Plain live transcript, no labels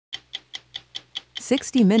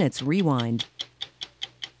60 Minutes Rewind.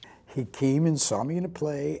 He came and saw me in a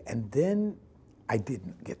play, and then I did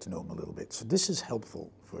get to know him a little bit. So this is helpful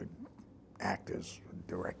for actors, or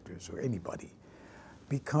directors, or anybody,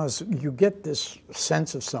 because you get this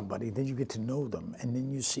sense of somebody, then you get to know them, and then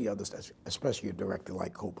you see others, especially a director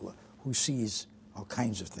like Coppola, who sees all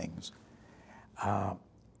kinds of things.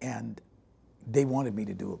 And they wanted me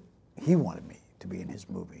to do it. He wanted me to be in his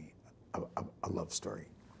movie, a love story.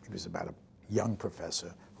 It was about a young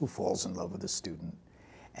professor who falls in love with a student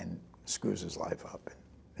and screws his life up, and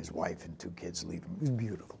his wife and 2 kids leave him. It was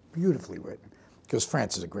beautiful, beautifully written. Because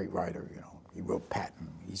Francis is a great writer, you know. He wrote Patton.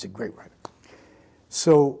 He's a great writer.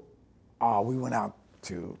 So we went out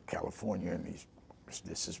to California, and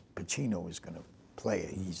this is Pacino is going to play it.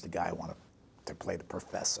 He's the guy I wanted to play the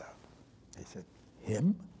professor. They said,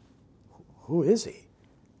 him? Who is he?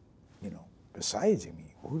 You know, besides him,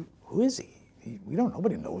 who is he? We don't,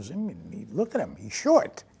 nobody knows him. And he looked at him, he's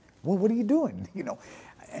short. Well, what are you doing? You know,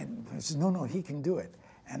 and he said, no, he can do it.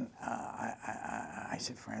 And I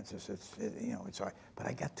said, Francis, you know, it's all right. But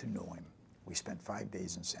I got to know him. We spent 5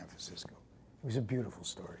 days in San Francisco. It was a beautiful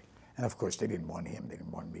story. And of course, they didn't want him, they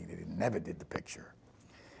didn't want me, they never did the picture.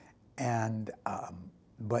 And,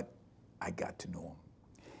 but I got to know him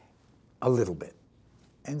a little bit.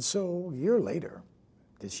 And so a year later,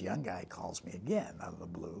 this young guy calls me again out of the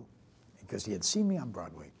blue, because he had seen me on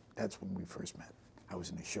Broadway. That's when we first met. I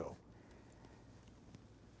was in a show.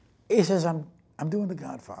 He says, I'm doing The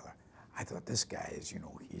Godfather. I thought, this guy is, you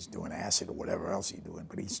know, he's doing acid or whatever else he's doing,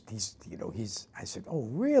 but I said, oh,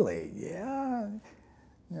 really? Yeah.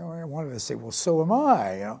 You know, I wanted to say, well, so am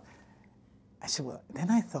I, you know. I said, well,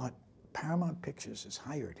 then I thought Paramount Pictures has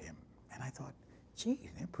hired him. And I thought,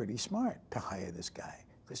 gee, they're pretty smart to hire this guy,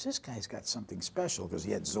 because this guy's got something special, because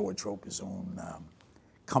he had Zoetrope, his own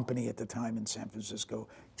company at the time in San Francisco.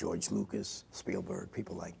 George Lucas, Spielberg,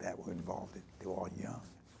 people like that were involved. They were all young.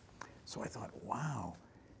 So I thought, wow.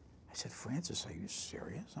 I said, Francis, are you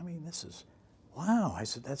serious? I mean, this is, wow. I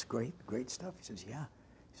said, that's great, great stuff. He says, yeah.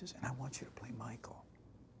 He says, and I want you to play Michael.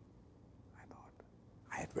 I thought,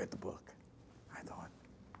 I had read the book. I thought,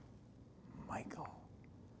 Michael?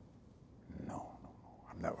 No,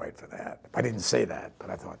 I'm not right for that. I didn't say that, but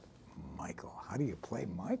I thought, Michael, how do you play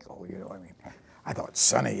Michael? You know, I mean, I thought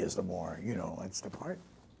Sonny is the more, you know, that's the part.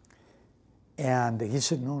 And he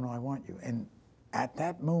said, no, I want you. And at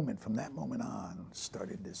that moment, from that moment on,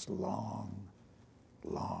 started this long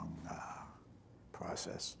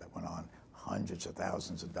process that went on. Hundreds of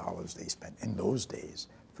thousands of dollars they spent in those days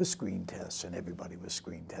for screen tests, and everybody was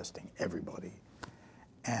screen testing, everybody.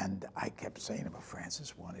 And I kept saying, but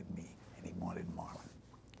Francis wanted me, and he wanted Marlon.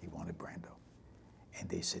 He wanted Brando. And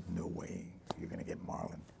they said, no way you're going to get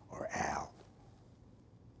Marlon or Al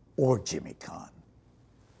or Jimmy Caan.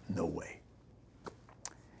 No way.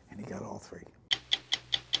 And he got all 3.